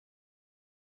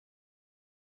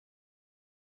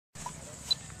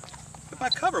my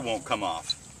cover won't come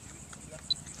off.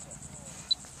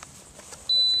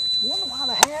 I wonder why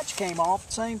the hatch came off at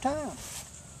the same time.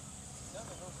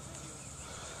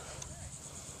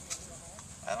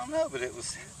 I don't know, but it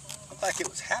looked like it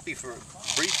was happy for a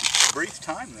brief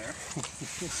time there.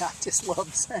 I just love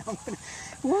the sound.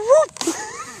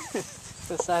 What's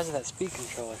the size of that speed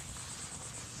controller?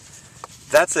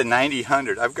 That's a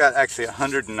 90-100. I've got actually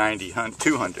 190,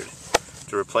 200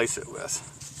 to replace it with.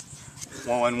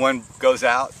 Well, when one goes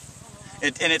out,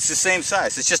 and it's the same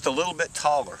size. It's just a little bit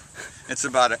taller. It's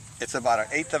about an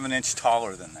eighth of an inch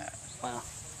taller than that. Wow.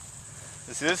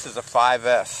 This is a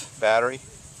 5S battery,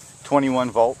 21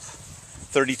 volts,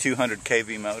 3200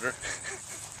 kV motor.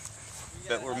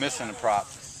 But we're missing a prop.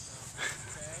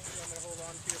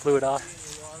 Blew it off.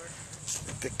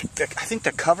 I think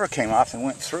the cover came off and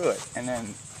went through it, and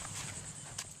then